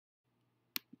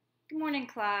Morning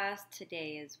class.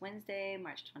 Today is Wednesday,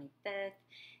 March 25th,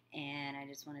 and I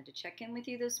just wanted to check in with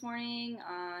you this morning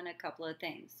on a couple of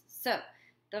things. So,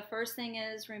 the first thing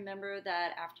is remember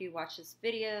that after you watch this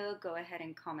video, go ahead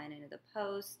and comment into the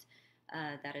post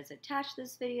that is attached to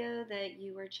this video that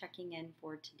you were checking in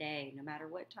for today, no matter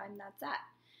what time that's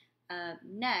at.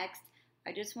 Next,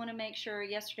 I just want to make sure,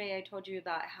 yesterday I told you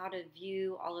about how to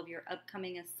view all of your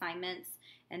upcoming assignments,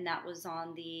 and that was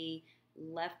on the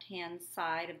left-hand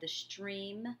side of the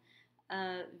stream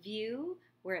view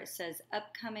where it says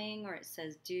upcoming or it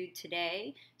says due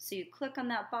today. So you click on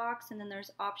that box and then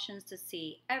there's options to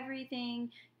see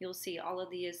everything. You'll see all of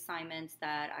the assignments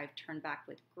that I've turned back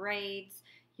with grades.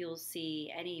 You'll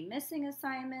see any missing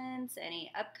assignments,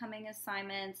 any upcoming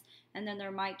assignments, and then there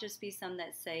might just be some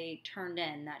that say turned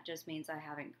in. That just means I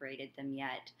haven't graded them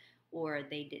yet, or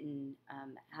they didn't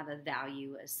have a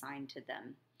value assigned to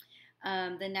them.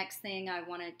 The next thing I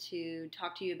wanted to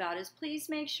talk to you about is please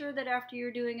make sure that after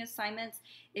you're doing assignments,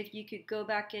 if you could go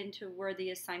back into where the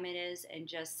assignment is and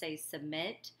just say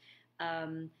submit.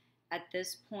 At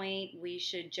this point, we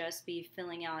should just be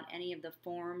filling out any of the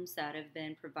forms that have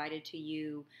been provided to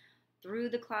you through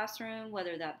the classroom,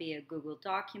 whether that be a Google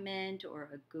document or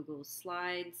a Google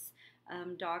Slides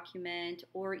document,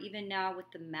 or even now with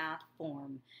the math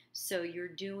form. So you're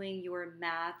doing your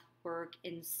math work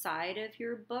inside of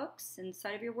your books,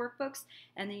 inside of your workbooks,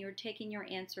 and then you're taking your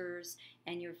answers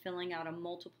and you're filling out a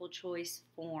multiple choice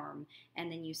form,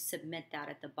 and then you submit that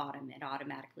at the bottom. It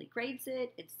automatically grades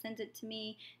it, it sends it to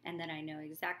me, and then I know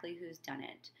exactly who's done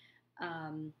it.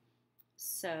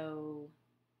 So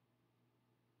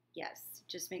yes,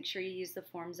 just make sure you use the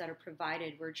forms that are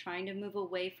provided. We're trying to move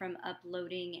away from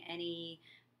uploading any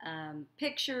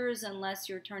pictures unless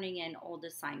you're turning in old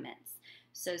assignments.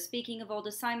 So speaking of old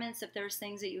assignments, if there's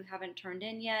things that you haven't turned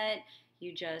in yet,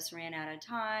 you just ran out of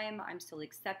time, I'm still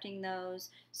accepting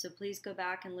those. So please go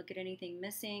back and look at anything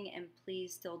missing and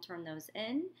please still turn those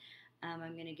in.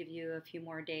 I'm going to give you a few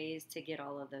more days to get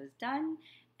all of those done,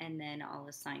 and then I'll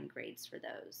assign grades for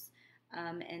those.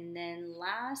 And then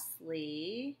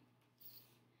lastly,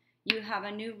 you have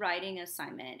a new writing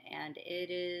assignment, and it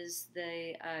is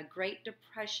the Great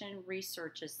Depression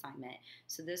research assignment.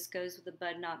 So this goes with the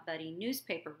Bud Not Buddy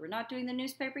newspaper. We're not doing the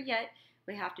newspaper yet.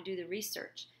 We have to do the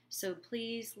research. So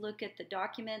please look at the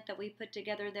document that we put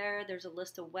together there. There's a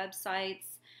list of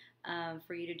websites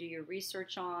for you to do your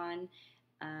research on.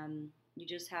 You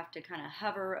just have to kind of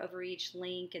hover over each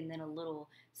link, and then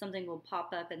something will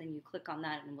pop up, and then you click on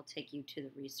that and it will take you to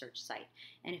the research site.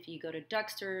 And if you go to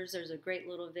Ducksters, there's a great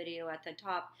little video at the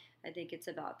top. I think it's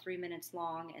about 3 minutes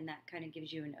long, and that kind of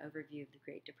gives you an overview of the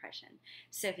Great Depression.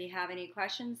 So if you have any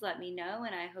questions, let me know,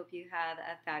 and I hope you have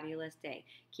a fabulous day.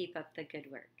 Keep up the good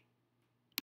work.